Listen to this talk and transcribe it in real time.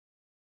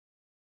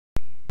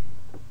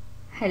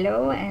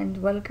Hello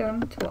and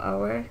welcome to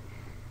our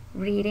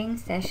reading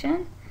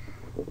session.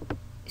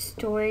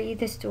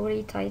 The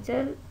story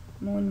title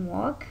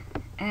Moonwalk,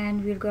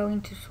 and we're going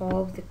to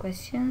solve the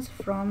questions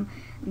from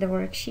the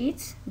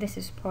worksheets. This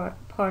is part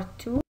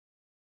 2.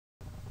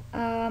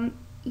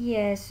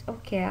 Yes,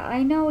 okay,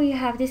 I know we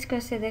have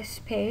discussed this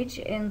page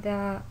in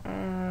the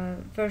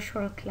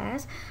virtual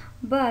class,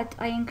 but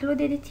I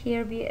included it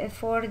here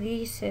for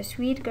these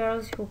sweet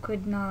girls who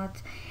could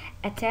not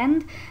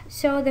attend.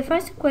 So the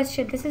first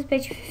question, this is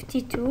page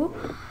 52,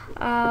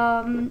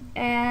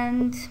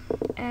 and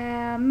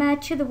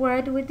match the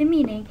word with the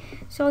meaning.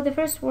 So the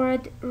first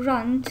word,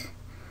 runt,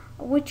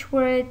 which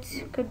word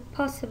could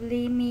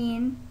possibly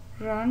mean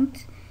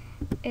runt?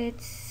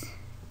 It's,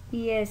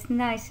 yes,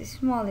 nice,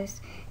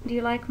 smallest. Do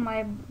you like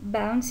my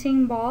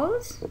bouncing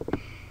balls?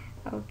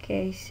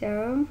 Okay,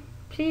 so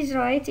please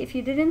write. If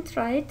you didn't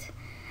write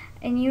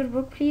in your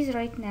book, please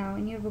write now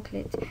in your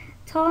booklet.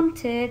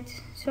 Taunted,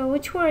 so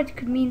which word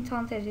could mean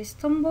taunted? Is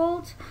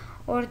stumbled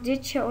or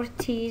ditch or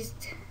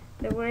teased?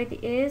 The word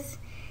is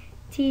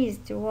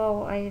teased.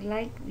 Wow, I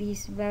like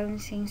these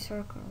bouncing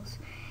circles.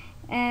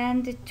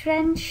 And the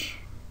trench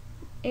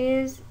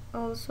is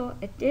also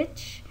a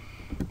ditch,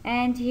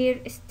 and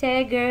here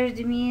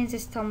staggered means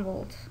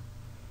stumbled.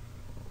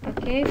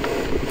 Okay,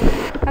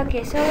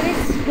 so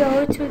let's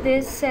go to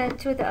this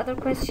to the other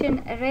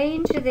question.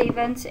 Arrange the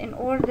events in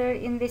order,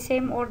 in the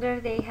same order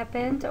they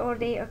happened or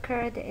they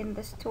occurred in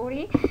the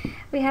story.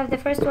 We have the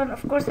first one,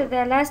 of course.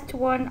 The last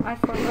one I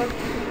forgot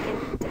to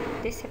make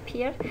it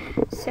disappear.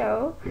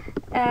 So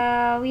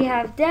we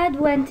have Dad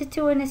went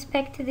to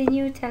inspect the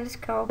new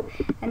telescope,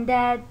 and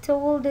Dad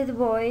told the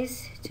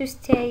boys to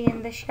stay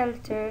in the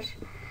shelter.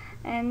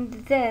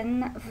 And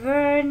then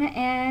Vern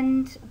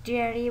and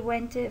Jerry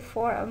went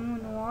for a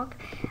moonwalk.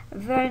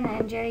 Vern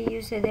and Jerry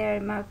used their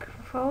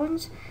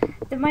microphones.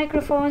 The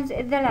microphones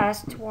is the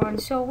last one.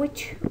 So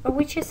which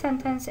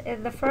sentence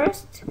is the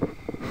first?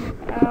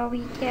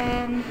 We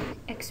can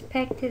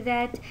expect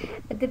that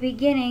at the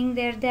beginning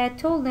their dad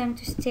told them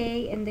to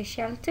stay in the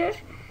shelter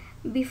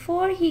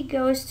before he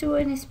goes to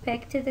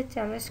inspect the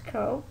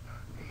telescope.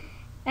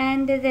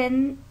 And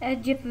then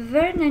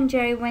Vern and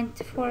Jerry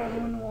went for a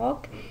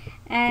moonwalk.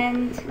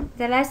 And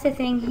the last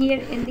thing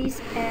here in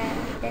these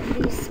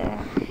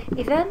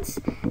events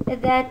is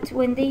that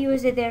when they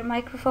use their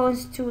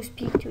microphones to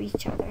speak to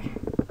each other.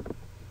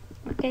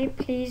 Okay,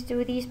 please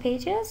do these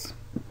pages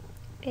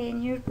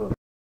in your book.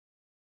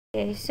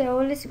 Okay, so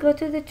let's go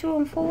to the true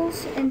and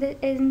false in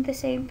the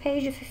same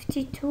page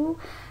 52.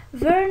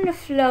 Vern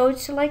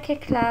floats like a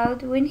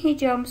cloud when he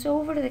jumps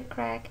over the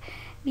crack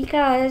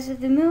because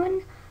the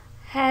moon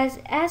has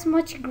as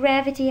much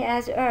gravity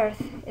as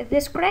Earth. Is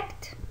this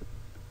correct?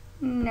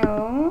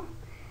 No,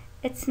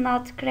 it's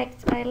not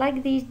correct. I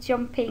like these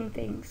jumping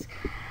things.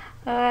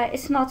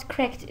 It's not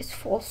correct, it's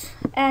false.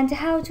 And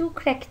how to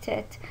correct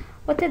it?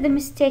 What is the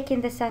mistake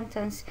in the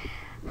sentence?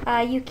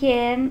 You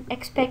can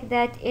expect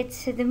that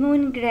it's the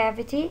moon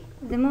gravity.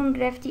 The moon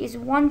gravity is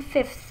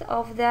 1/5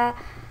 of the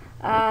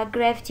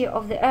gravity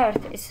of the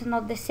Earth. It's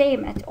not the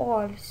same at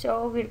all.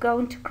 So we're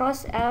going to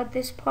cross out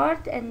this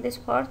part and this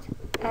part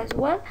as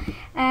well,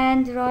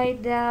 and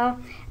write that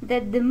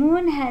the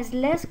moon has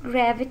less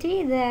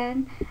gravity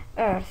than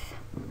Earth.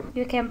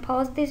 You can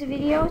pause this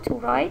video to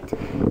write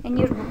in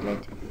your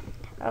booklet.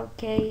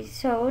 Okay,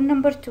 so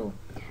number 2.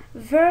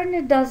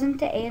 Vern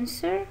doesn't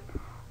answer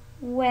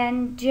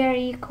when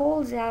Jerry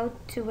calls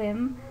out to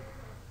him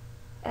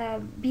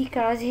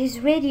because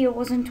his radio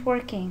wasn't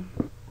working.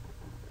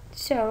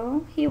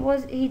 So he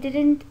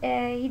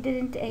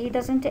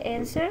doesn't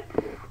answer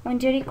when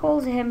Jerry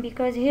calls him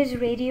because his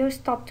radio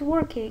stopped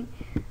working.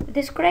 Is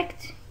this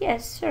correct?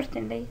 Yes,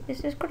 certainly this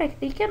is correct.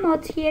 They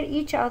cannot hear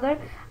each other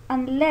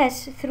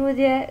unless through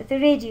the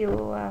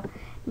radio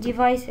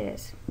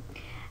devices.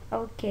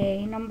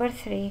 Okay, number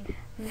 3.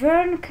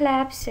 Vern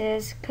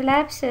collapses.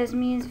 Collapses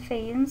means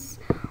faints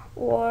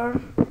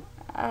or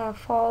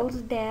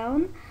falls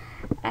down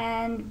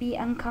and be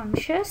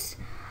unconscious.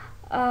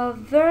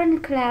 Vern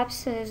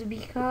collapses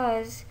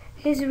because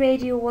his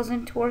radio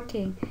wasn't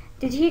working.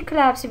 Did he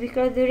collapse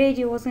because the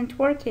radio wasn't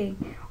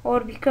working,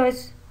 or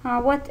because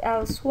what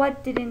else?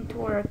 What didn't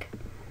work?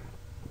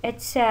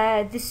 It's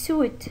the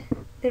suit.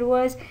 There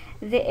was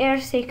the air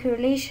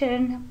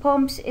circulation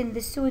pumps in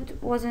the suit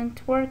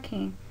wasn't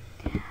working.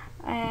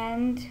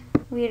 And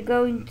we're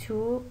going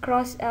to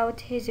cross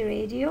out his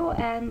radio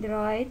and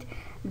write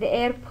the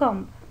air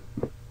pump.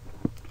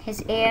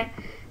 His air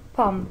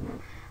pump.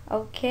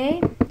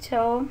 Okay,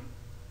 so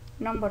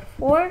number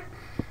 4.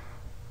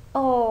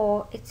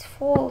 Oh, it's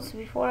false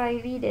before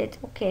I read it.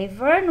 Okay,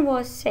 Vern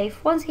was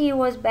safe once he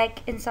was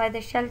back inside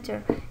the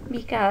shelter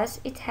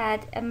because it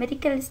had a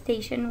medical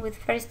station with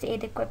first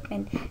aid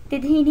equipment.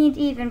 Did he need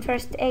even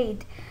first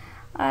aid?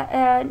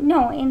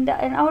 No, in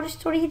our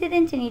story he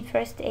didn't need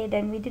first aid,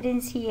 and we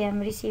didn't see him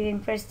receiving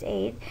first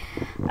aid.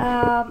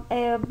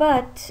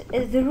 But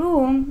the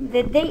room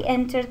that they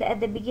entered at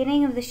the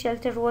beginning of the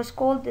shelter was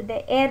called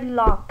the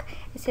airlock.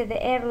 It's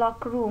the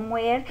airlock room,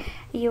 where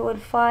you will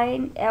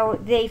find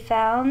they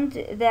found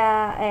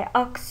the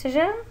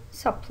oxygen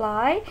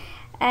supply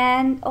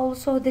and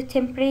also the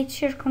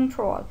temperature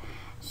control.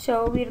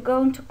 So we're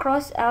going to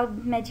cross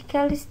out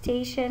medical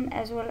station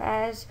as well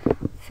as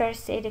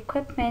first aid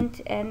equipment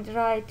and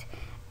write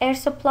air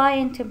supply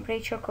and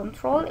temperature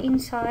control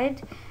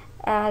inside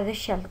the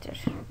shelter.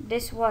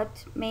 This is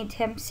what made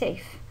him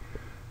safe.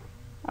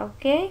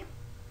 Okay,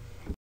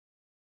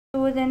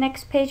 to the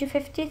next page,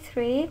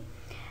 53.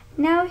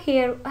 Now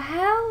here,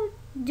 how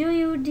would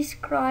you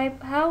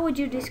describe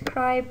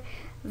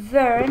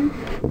Vern?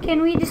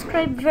 Can we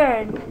describe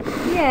Vern?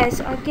 Yes,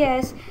 I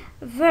guess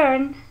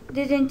Vern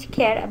didn't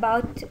care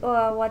about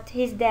what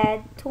his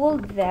dad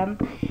told them,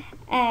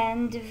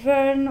 and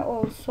Vern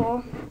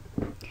also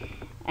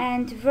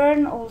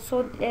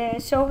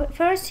so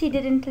first he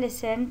didn't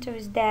listen to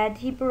his dad.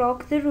 He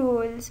broke the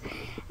rules,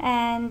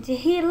 and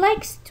he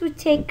likes to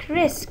take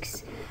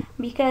risks,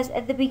 because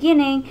at the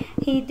beginning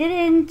he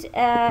didn't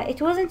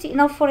it wasn't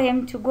enough for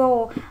him to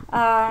go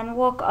and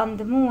walk on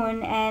the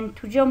moon and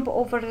to jump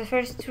over the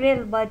first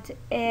rail, but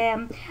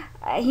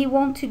he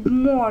wanted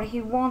more.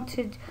 He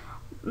wanted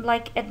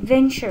like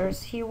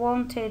adventures. He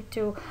wanted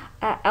to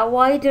a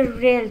wider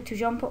rail to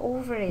jump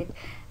over it.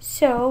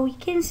 So we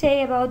can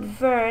say about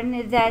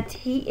Vern that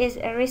he is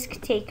a risk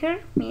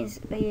taker,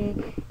 means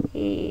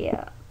he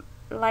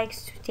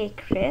likes to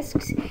take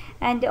risks,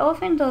 and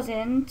often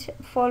doesn't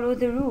follow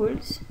the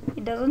rules. He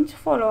doesn't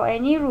follow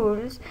any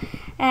rules,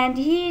 and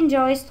he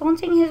enjoys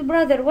taunting his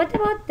brother. What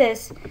about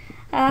this?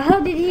 How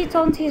did he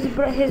taunt his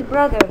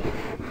brother?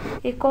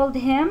 He called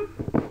him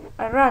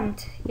a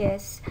runt.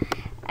 Yes.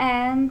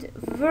 And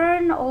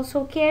Vern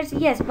also cares.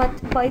 Yes,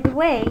 but by the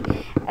way,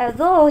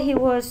 though he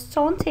was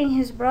taunting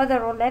his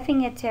brother or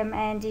laughing at him,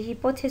 and he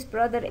put his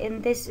brother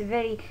in this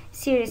very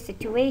serious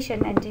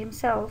situation and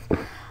himself,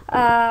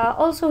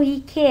 also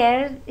he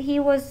cared.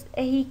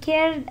 He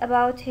cared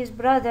about his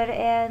brother,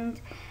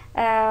 and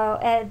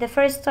the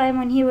first time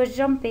when he was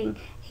jumping,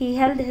 he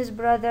held his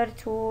brother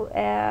to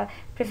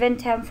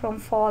prevent him from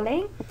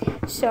falling.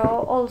 So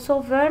also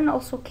Vern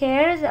also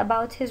cares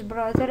about his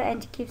brother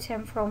and keeps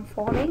him from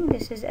falling.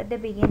 This is at the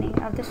beginning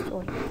of the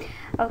story.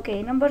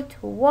 Okay, number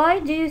 2. Why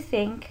do you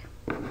think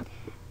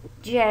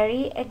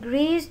Jerry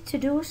agrees to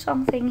do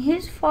something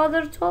his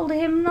father told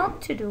him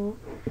not to do?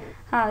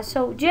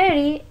 So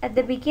Jerry at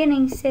the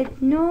beginning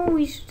said, no,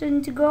 we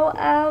shouldn't go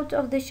out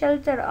of the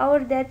shelter. Our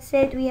dad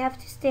said we have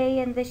to stay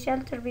in the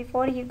shelter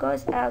before he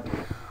goes out.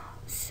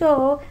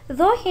 So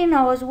though he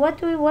knows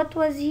what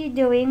was he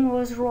doing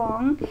was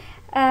wrong,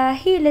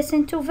 he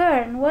listened to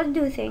Vern. What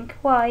do you think?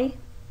 Why?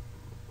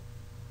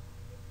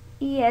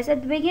 Yes,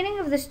 at the beginning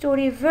of the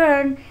story,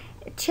 Vern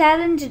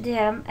challenged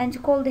him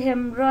and called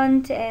him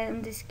runt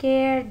and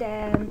scared,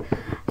 and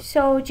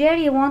so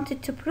Jerry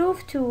wanted to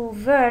prove to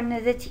Vern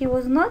that he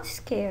was not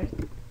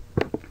scared.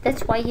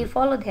 That's why he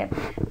followed him.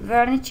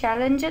 Vern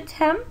challenged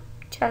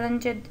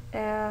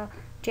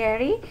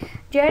Jerry.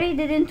 Jerry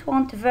didn't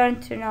want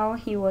Vern to know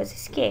he was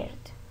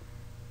scared.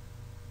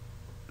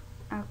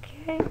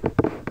 Okay.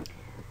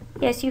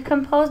 Yes, you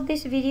can pause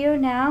this video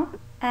now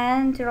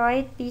and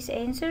write these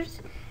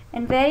answers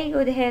in very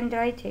good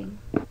handwriting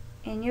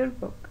in your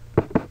book,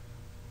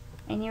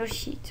 in your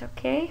sheet.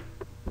 Okay.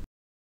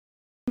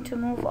 To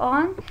move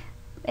on,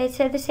 it's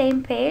at the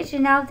same page.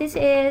 Now this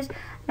is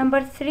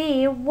number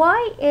 3.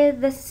 Why is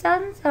the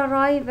sun's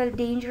arrival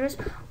dangerous?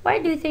 Why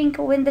do you think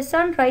when the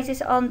sun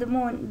rises on the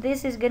moon,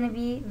 this is going to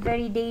be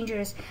very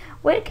dangerous?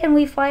 Where can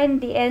we find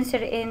the answer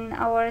in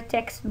our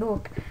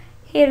textbook?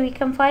 Here we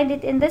can find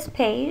it in this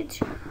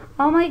page.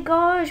 Oh my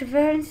gosh,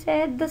 Vern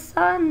said the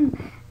sun.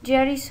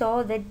 Jerry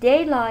saw that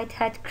daylight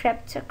had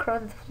crept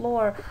across the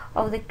floor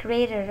of the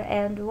crater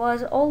and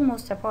was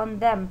almost upon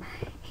them.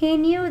 He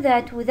knew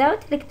that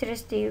without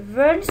electricity,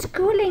 Vern's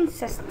cooling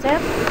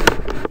system...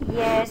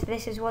 Yes,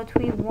 this is what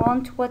we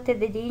want. What are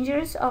the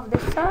dangers of the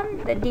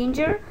sun? The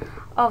danger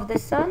of the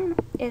sun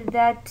is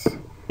that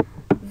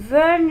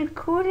Vern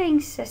cooling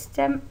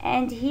system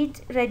and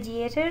heat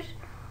radiator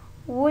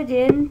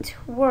wouldn't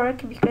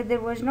work because there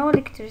was no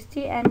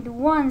electricity, and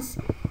once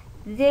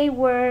they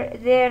were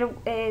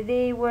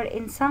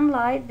in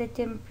sunlight, the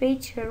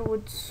temperature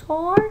would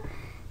soar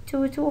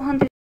to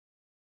 200.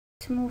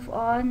 Let's move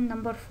on.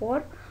 Number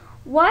 4.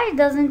 Why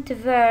doesn't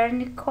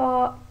Vern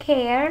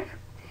care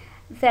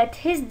that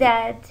his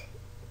dad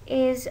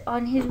is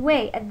on his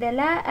way? At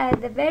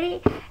the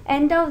very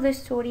end of the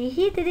story,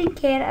 he didn't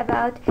care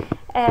about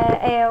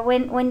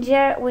when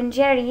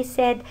Jerry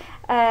said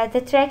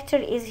the tractor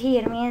is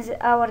here, means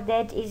our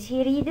dad is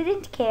here. He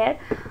didn't care.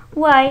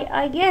 Why?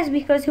 I guess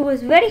because he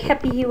was very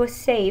happy he was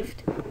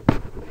saved.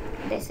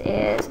 This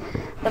is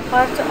the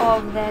part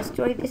of the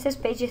story. This is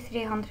page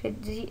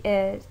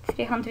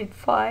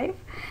 305,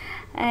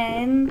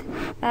 and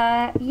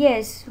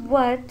yes,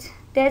 what?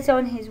 Dad's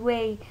on his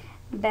way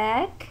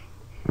back,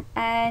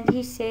 and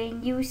he's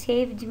saying, "You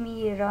saved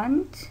me,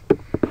 Runt."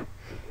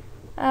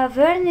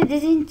 Vern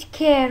didn't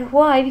care.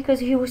 Why?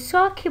 Because he was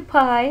so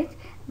occupied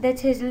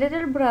that his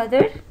little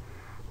brother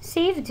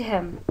saved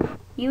him.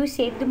 "You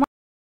saved my..."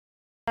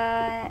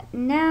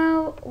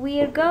 Now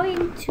we are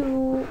going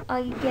to,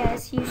 I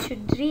guess you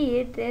should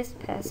read this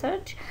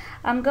passage.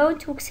 I'm going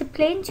to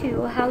explain to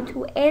you how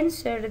to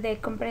answer the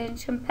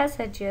comprehension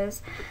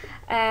passages,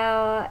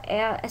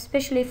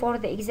 especially for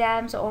the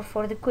exams or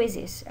for the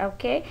quizzes.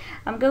 Okay,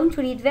 I'm going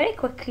to read very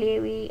quickly.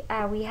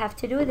 We have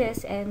to do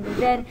this and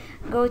then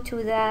go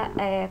to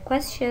the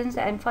questions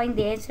and find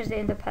the answers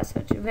in the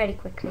passage very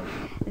quickly.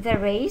 The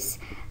race.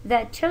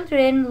 The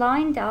children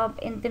lined up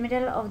in the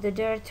middle of the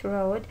dirt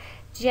road.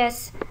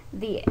 Jess,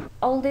 the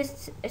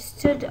oldest,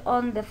 stood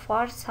on the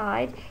far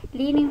side,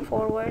 leaning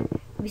forward.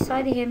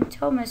 Beside him,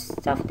 Thomas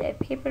stuffed a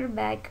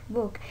paperback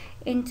book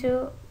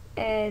into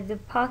the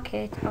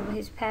pocket of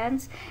his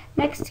pants.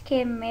 Next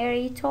came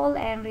Mary, tall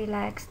and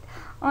relaxed,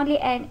 only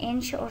an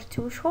inch or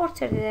two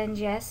shorter than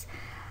Jess.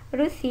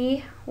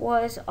 Ruthie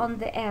was on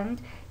the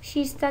end.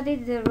 She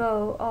studied the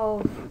row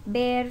of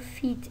bare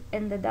feet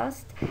in the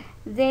dust.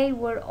 They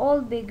were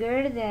all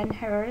bigger than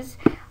hers,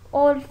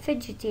 all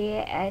fidgety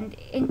and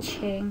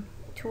itching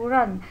to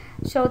run.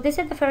 So this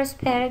is the first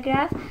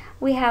paragraph.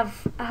 We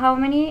have how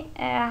many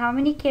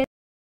kids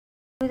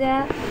to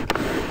the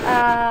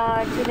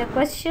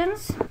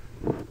questions.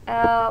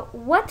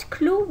 What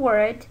clue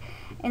word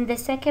in the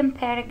second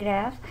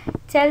paragraph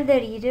tell the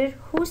reader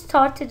who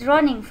started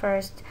running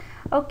first?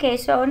 Okay,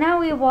 so now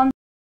we want.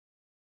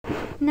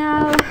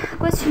 Now,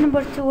 question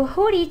number 2.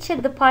 Who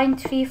reached the pine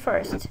tree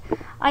first?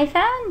 I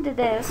found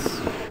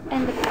this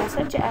in the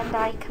passage and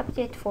I kept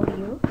it for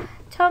you.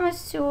 Thomas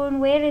soon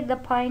wearied the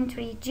pine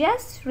tree.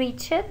 Jess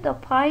reached the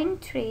pine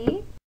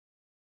tree.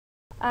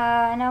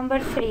 Number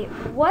 3.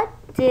 What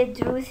did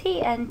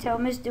Ruthie and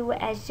Thomas do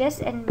as Jess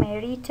and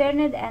Mary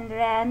turned and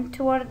ran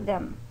toward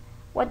them?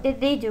 What did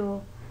they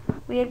do?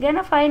 We are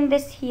gonna find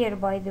this here,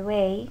 by the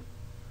way.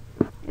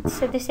 It's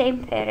the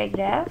same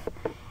paragraph.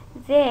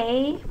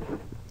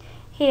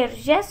 Here,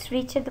 Jess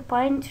reached the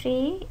pine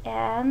tree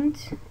and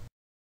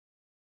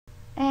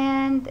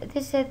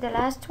this is the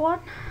last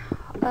one.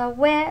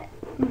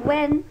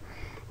 When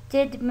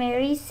did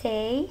Mary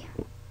say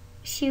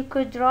she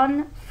could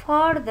run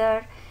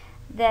farther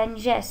than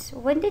Jess?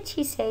 When did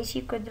she say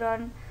she could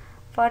run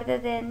farther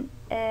than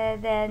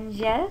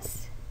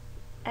Jess?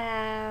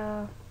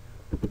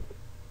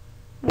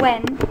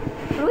 When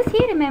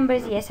Ruthie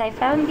remembers, yes, I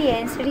found the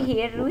answer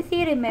here.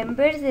 Ruthie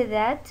remembers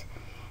that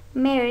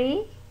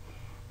Mary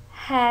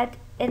had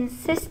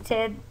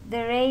insisted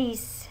the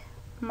race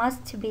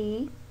must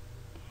be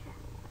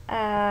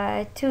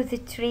to the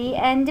tree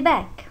and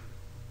back.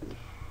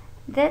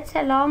 That's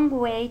a long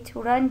way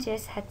to run,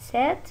 Jess had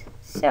said.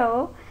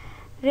 So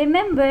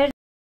remember,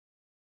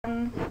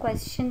 one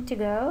question to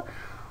go.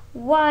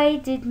 Why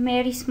did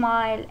Mary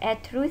smile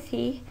at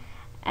Ruthie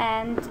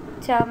and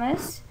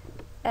Thomas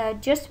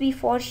just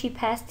before she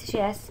passed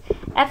Jess?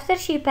 After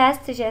she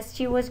passed Jess,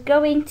 she was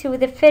going to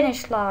the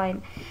finish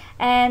line,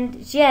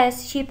 and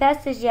she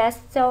passed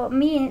Jess, so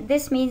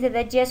this means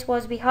that Jess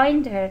was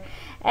behind her,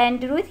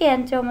 and Ruthie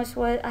and Thomas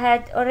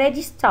had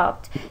already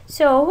stopped.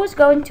 So who's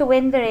going to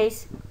win the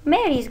race?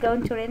 Mary is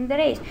going to win the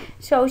race.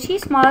 So she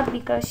smiled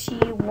because she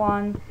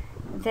won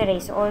the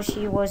race, or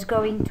she was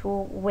going to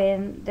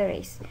win the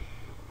race.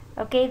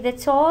 Okay,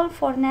 that's all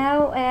for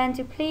now,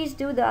 and please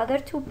do the other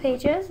 2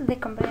 pages, the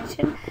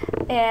comprehension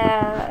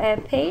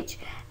page,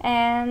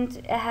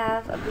 and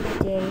have a good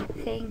day.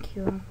 Thank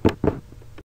you.